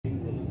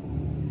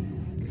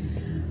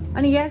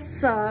अनि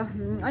यस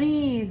अनि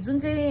जुन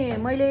चाहिँ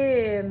मैले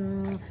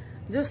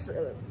जस्ट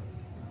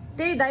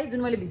त्यही दाइ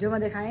जुन मैले भिडियोमा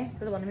देखाएँ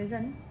त्यो त भन्नु मिल्छ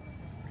नि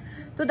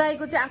त्यो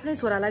दाइको चाहिँ आफ्नै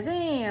छोरालाई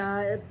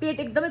चाहिँ पेट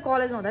एकदमै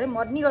कलेजमा हुँदाखेरि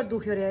मर्नी गरेर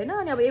दुख्यो अरे होइन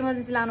अनि अब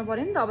इमर्जेन्सी लानु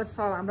पऱ्यो नि त अब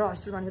हाम्रो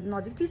हस्पिटल भनेको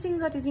नजिक टिचिङ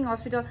छ टिचिङ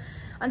हस्पिटल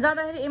अनि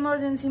जाँदाखेरि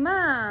इमर्जेन्सीमा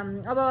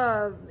अब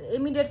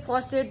इमिडिएट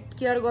फर्स्ट एड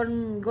केयर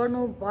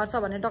गर्नुपर्छ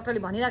भनेर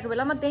डक्टरले भनिरहेको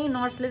बेलामा त्यही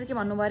नर्सले चाहिँ के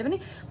भन्नुभयो अरे पनि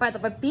पहिला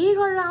तपाईँ पे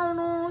गरेर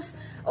आउनुहोस्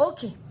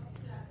ओके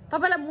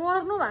तपाईँलाई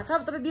मर्नु भएको छ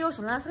अब तपाईँ बेहोस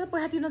हुन लाग्छ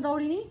पैसा तिर्न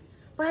दौडिने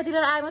पैसा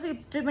तिरेर आए मात्रै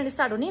ट्रिटमेन्ट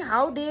स्टार्ट हुने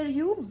हाउ डेयर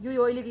यु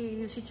यो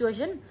अहिलेको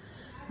सिचुएसन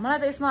मलाई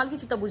त यसमा अलिकति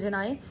चित्त बुझेन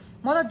है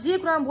म त जे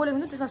कुरामा बोलेको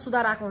हुन्छु त्यसमा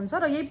सुधार आएको हुन्छ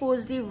र यही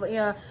पोजिटिभ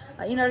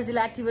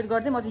इनर्जीलाई एक्टिभेट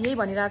गर्दै म चाहिँ यही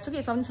भनिरहेको छु कि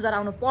यसमा पनि सुधार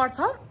आउनु पर्छ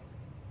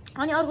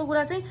अनि अर्को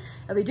कुरा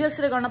चाहिँ भिडियो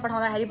एक्सरे गर्न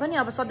पठाउँदाखेरि पनि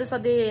अब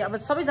सधैँ अब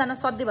सबैजना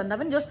सधैँ भन्दा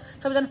पनि जस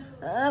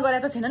सबैजना गरे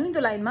त थिएन नि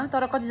त्यो लाइनमा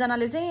तर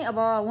कतिजनाले चाहिँ अब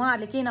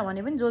उहाँहरूले केही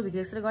नभने पनि जो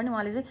भिडियो एक्सरे गर्ने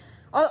उहाँले चाहिँ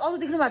अरू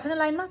देख्नु भएको छैन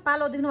लाइनमा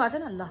पालो देख्नु भएको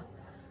छैन ल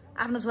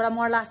आफ्नो छोरा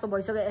मर्ला जस्तो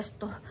भइसक्यो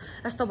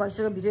यस्तो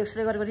भइसक्यो भिडियो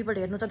एक्सरे गरेको रिपोर्ट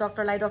हेर्नु छ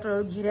डक्टरलाई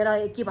डक्टरहरू घेरेर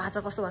के भएको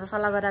छ कस्तो भएको छ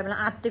सल्लाह गरेर बेला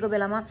आत्तिको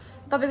बेलामा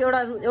तपाईँको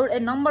एउटा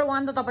नम्बर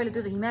 1 त तपाईँले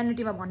त्यो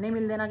ह्युम्यानिटीमा भन्नै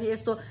मिल्दैन कि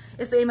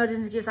यस्तो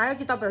इमर्जेन्सी केस आयो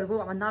कि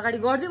तपाईँहरूको भन्दा अगाडि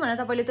गरिदियो भनेर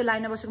तपाईँले त्यो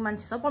लाइनमा बसेको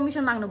मान्छेसँग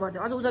पर्मिसन माग्नु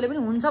पर्थ्यो अझ उजले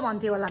पनि हुन्छ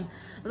भन्थ्यो होला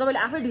तपाईँले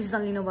आफै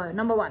डिसिजन लिनुभयो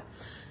नम्बर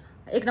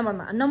 1 एक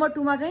नम्बरमा नम्बर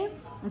 2 मा चाहिँ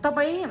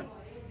तपाईँ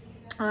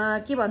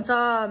के भन्छ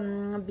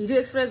भिडियो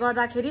एक्सरे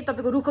गर्दाखेरि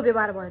तपाईँको रुखो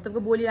व्यवहार भयो तपाईँको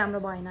बोली राम्रो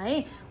भएन है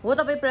हो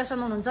तपाईँ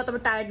प्रेसरमा हुनुहुन्छ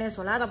तपाईँ टायर्डनेस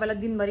होला तपाईँलाई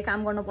दिनभरि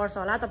काम गर्नुपर्छ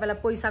होला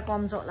तपाईँलाई पैसा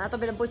कम छ होला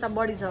तपाईँलाई पैसा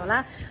बढी छ होला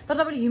तर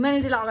तपाईँले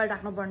ह्युम्यानिटीलाई अगाडि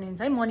राख्नुपर्ने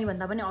हुन्छ है मनी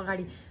भन्दा पनि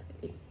अगाडि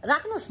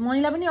राख्नुहोस्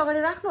मनीलाई पनि अगाडि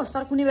राख्नुहोस्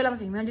तर कुनै बेलामा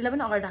चाहिँ ह्युम्यानिटीलाई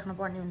पनि अगाडि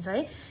राख्नुपर्ने हुन्छ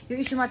है यो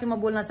इस्युमा चाहिँ म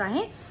बोल्न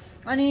चाहेँ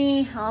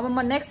अनि अब म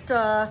नेक्स्ट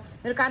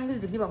मेरो कानगुज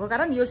धिक्ने भएको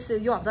कारण यो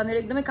हप्ता मेरो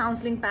एकदमै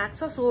काउन्सिलिङ प्याक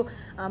छ सो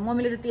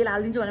मम्मीले चाहिँ तेल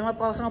हालिदिन्छु भने मलाई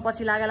पसँग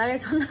पछि लागेकै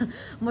छन्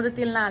म चाहिँ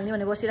तेल नहाल्ने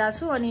भने बसिरहेको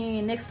छु अनि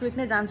नेक्स्ट विक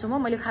नै जान्छु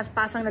मैले खास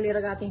पासाङलाई लिएर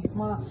गएको थिएँ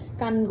म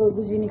कानको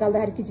गुजी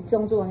निकाल्दाखेरि के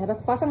चिच्याउँछु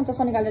भनेर पासाङ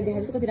चस्मा निकालेर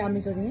देखाएर चाहिँ कति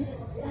राम्रो छ तिमी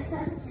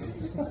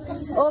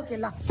ओके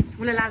ल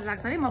उसलाई लाज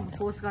लाग्छ अरे म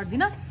फोर्स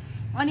गर्दिनँ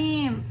अनि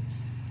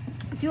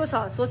त्यो छ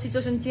सो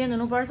सिचुएसन चेन्ज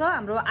हुनुपर्छ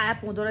हाम्रो एप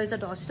हुँदो रहेछ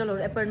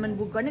हस्पिटलहरू एपोइन्टमेन्ट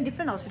बुक गर्ने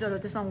डिफ्रेन्ट हस्पिटलहरू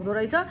त्यसमा हुँदो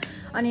रहेछ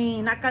अनि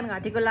नाककान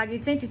घाँटीको लागि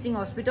चाहिँ टिचिङ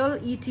हस्पिटल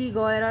इटी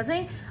गएर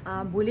चाहिँ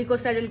भोलिको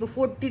सेड्युलको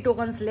 40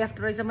 टोकन्स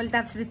लेफ्ट रहेछ मैले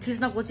त्यहाँ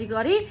थिच्न कोसिस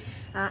गरेँ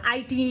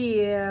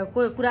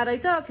आइटीको कुरा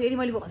रहेछ फेरि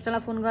मैले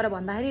हस्पिटललाई फोन गरेर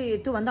भन्दाखेरि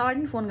त्योभन्दा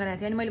अगाडि फोन गरेको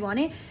थिएँ अनि मैले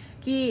भनेँ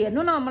कि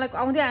हेर्नु न मलाई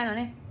आउँदै आएन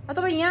भने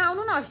तपाईँ यहाँ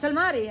आउनु न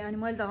हस्पिटलमा अरे अनि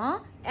मैले त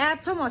एप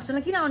छ म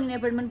हस्पिटलमा किन आउने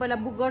एपोइन्टमेन्ट पहिला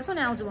बुक गर्छु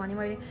नि आउँछु भने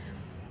मैले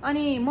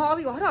अनि म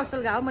अघि भर्खर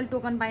हस्पिटल गएको मैले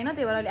टोकन पाइनँ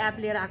त्यही भएर एप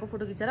लिएर आएको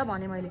फोटो खिचेर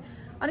भने मैले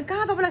अनि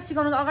कहाँ तपाईँलाई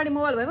सिकाउनु त अगाडि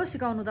मोबाइल भएको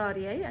सिकाउनु त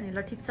अरे है अनि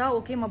ल ठिक छ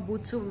ओके म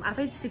बुझ्छु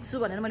आफै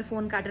सिक्छु भनेर मैले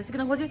फोन काटेर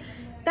सिक्न खोजेँ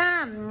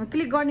त्यहाँ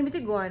क्लिक गर्ने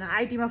बित्तिकै गएन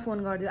आइटीमा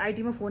फोन गरिदियो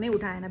आइटीमा फोनै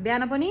उठाएन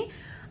बिहान पनि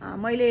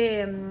मैले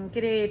के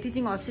अरे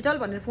टिचिङ हस्पिटल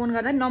भनेर फोन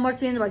गर्दा नम्बर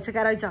चेन्ज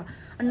भइसकेको रहेछ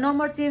अनि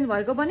नम्बर चेन्ज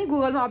भएको पनि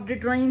गुगलमा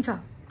अपडेट रहन्छ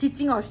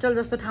टिचिङ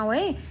हस्पिटल जस्तो ठाउँ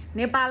है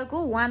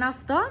नेपालको one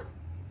of the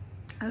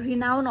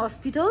renown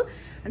hospital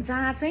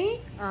जहाँ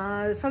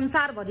चाहिँ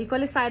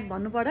संसारभरिकोले सायद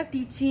भन्नुपर्दा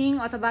टिचिङ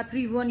अथवा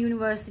त्रिभुवन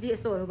युनिभर्सिटी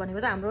यस्तोहरू भनेको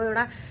त हाम्रो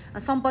एउटा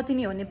सम्पत्ति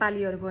नै हो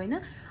नेपालीहरूको होइन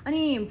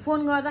अनि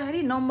फोन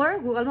गर्दाखेरि नम्बर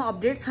गुगलमा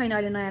अपडेट छैन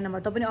अहिले नयाँ नम्बर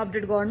तपाईँ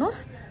अपडेट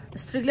गर्नुहोस्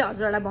स्ट्रिक्टली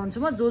हजुरहरूलाई भन्छु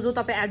म जो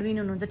तपाईँ एडमिन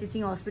हुनुहुन्छ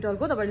टिचिङ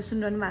हस्पिटलको तपाईँले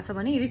सुनिरहनु भएको छ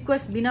भने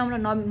रिक्वेस्ट विनम्र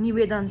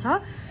निवेदन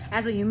छ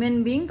एज अ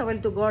ह्युमन बिङ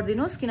तपाईँले त्यो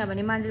गरिदिनुहोस्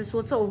किनभने मान्छेले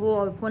सोध्छ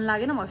ओहो फोन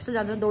लागेन म हस्पिटल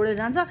जान्छ दौडेर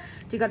जान्छ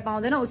टिकट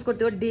पाउँदैन उसको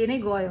त्यो डे नै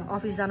गयो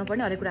अफिस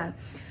जानुपर्ने हरेक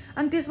कुराहरू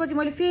अनि त्यसपछि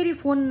मैले फेरि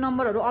फोन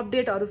नम्बरहरू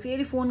अपडेटहरू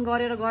फेरि फोन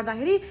गरेर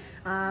गर्दाखेरि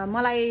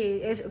मलाई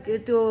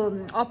त्यो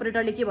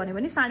अपरेटरले के भन्यो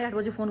भने 8:30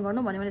 बजी फोन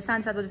गर्नु भन्यो मैले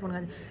 7:30 बजी फोन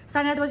गरेँ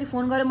 8:30 बजी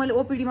फोन गरेर मैले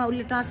ओपिडीमा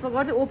उसले ट्रान्सफर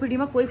गरिदिएँ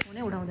ओपिडीमा कोही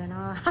फोनै उठाउँदैन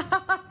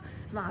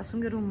यसमा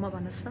हाँसुङ्गे रुममा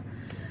भन्नुहोस्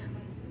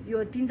त यो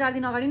 3-4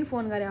 दिन अगाडि पनि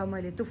फोन गरेँ अब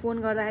मैले त्यो फोन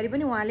गर्दाखेरि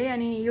पनि उहाँले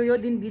अनि यो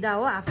दिन बिदा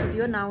हो हाफ छुट्टी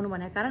हो नआउनु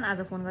भनेको कारण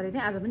आज फोन गरेको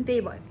थिएँ आज पनि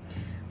त्यही भयो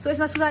सो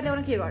यसमा सुधार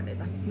ल्याउन के गर्ने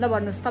त ल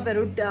भन्नुहोस्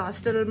तपाईँहरू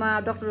हस्पिटलमा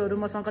डक्टरहरू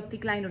मसँग कति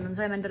क्लाइन्ट हुनुहुन्छ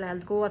मेन्टल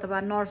हेल्थको अथवा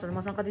नर्सहरू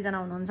मसँग कतिजना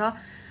हुनुहुन्छ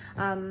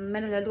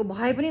मेन्टल हेल्थको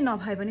भए पनि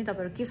नभए पनि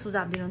तपाईँहरू के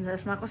सुझाव दिनुहुन्छ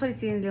यसमा कसरी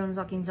चेन्ज ल्याउन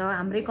सकिन्छ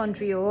हाम्रै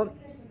कन्ट्री हो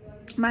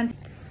मान्छे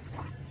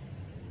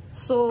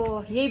सो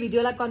यही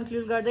भिडियोलाई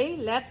कन्क्लुड गर्दै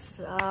लेट्स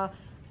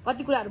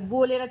कति कुराहरू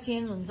बोलेर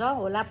चेन्ज हुन्छ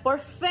होला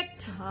पर्फेक्ट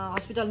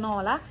हस्पिटल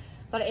नहोला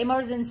तर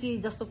इमर्जेन्सी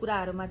जस्तो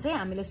कुराहरूमा चाहिँ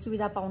हामीले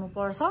सुविधा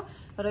पाउनुपर्छ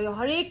र यो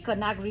हरेक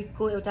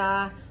नागरिकको एउटा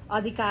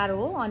अधिकार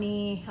हो अनि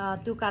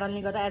त्यो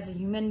कारणले गर्दा as a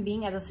human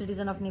being as a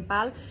citizen of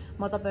Nepal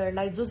म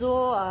तपाईँहरूलाई जो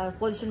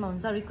पोजिसनमा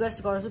हुन्छ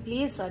रिक्वेस्ट गर्छु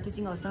प्लिज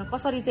टिचिङ हस्पिटल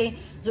कसरी चाहिँ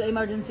जो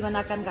इमर्जेन्सीमा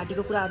नाककान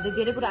घाँटीको कुराहरू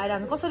धेरै कुरा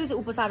आइरहन्छ कसरी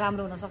चाहिँ उपचार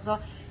राम्रो हुनसक्छ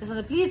त्यसमा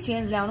चाहिँ प्लिज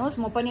चेन्ज ल्याउनुहोस्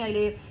म पनि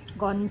अहिले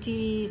घन्टी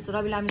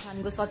रवि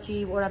लामिछानेको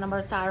सचिव वडा नम्बर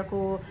 4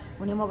 को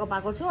हुने मौका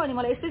पाएको छु अनि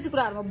मलाई यस्तै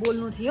कुराहरूमा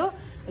बोल्नु थियो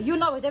यो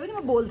नभए पनि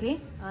म बोल्थेँ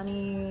अनि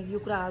यो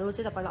कुराहरू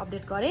चाहिँ तपाईँलाई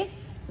अपडेट गरेँ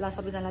ल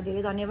सबैजनालाई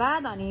धेरै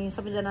धन्यवाद अनि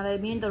सबैजनालाई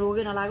मेन त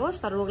रोगै नलागोस्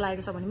तर रोग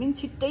लागेको छ भने पनि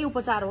छिट्टै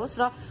उपचार होस्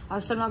र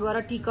हस्पिटलमा गएर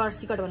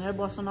टिकट भनेर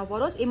बस्नु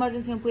नपरोस्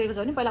एमर्जेन्सीमा पुगेको छ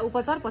भने पहिला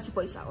उपचार पछि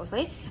पैसा होस्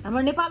है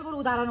हाम्रो नेपालको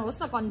उदाहरण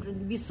होस् न कन्ट्री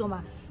विश्वमा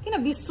किन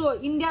विश्व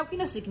इन्डिया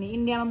किन सिक्ने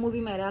इन्डियामा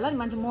मुभीमा हेरेर होला नि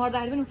मान्छे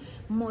मर्दाखेरि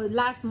पनि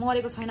लास्ट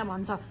मरेको छैन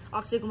भन्छ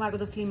अक्षय कुमारको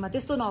त फिल्ममा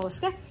त्यस्तो नहोस्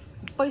क्या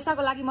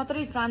पैसाको लागि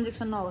मात्रै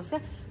ट्रान्जेक्सन नहोस् क्या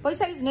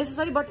पैसा is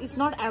necessary but it's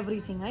not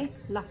everything है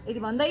ल यति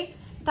भन्दै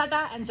टाटा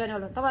एन्ड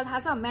च्यानल तपाईँलाई थाहा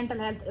छ मेन्टल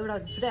हेल्थ एउटा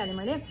छुट्याइहालेँ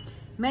मैले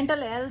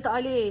मेन्टल हेल्थ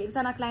अहिले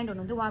एकजना क्लाइन्ट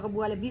हुनुहुन्थ्यो उहाँको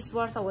बुवाले 20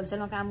 वर्ष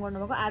होलसेलमा काम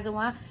गर्नुभएको आज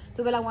उहाँ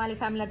त्यो बेला उहाँले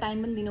फ्यामिलीलाई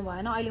टाइम पनि दिनु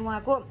भएन अहिले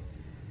उहाँको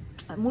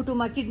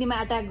मुटुमा किडनीमा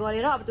एट्याक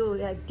गरेर अब त्यो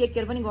टेक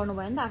केयर पनि गर्नु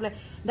भयो नि त आफूलाई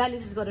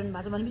डायलिसिस गरिरहनु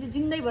भएको छ भनेपछि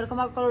जिन्दगीभर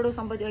कमाएको करोडौँ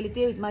सम्पत्ति अहिले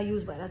त्यहीमा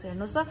युज भइरहेको छ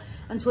हेर्नुहोस् त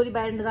अनि छोरी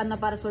बाहिर जान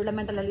नपाएर छोरीलाई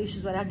मेन्टल हेल्थ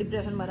इस्युज भएर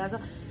डिप्रेसन भइरहेको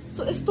छ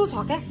सो यस्तो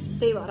छ क्या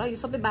त्यही भएर यो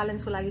सबै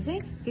ब्यालेन्सको लागि चाहिँ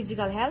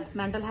physical health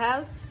mental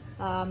health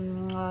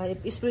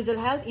spiritual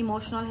health,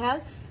 emotional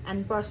health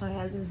and personal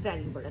health is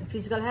very important.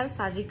 Physical health,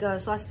 शारीरिक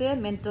स्वास्थ्य,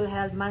 mental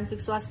health, मानसिक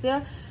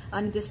स्वास्थ्य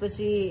अनि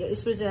त्यसपछि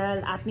spiritual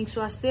health, आत्मिक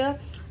स्वास्थ्य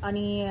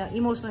अनि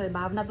emotional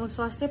भावनात्मक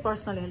स्वास्थ्य,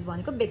 personal health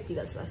भनेको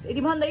व्यक्तिगत स्वास्थ्य.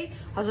 यदि भन्दै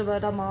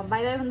हजुरबाट म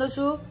बाइ बाइ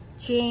भन्दछु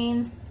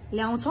चेन्ज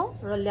ल्याउँछौं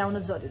र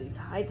ल्याउन जरुरी छ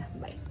है त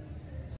बाइ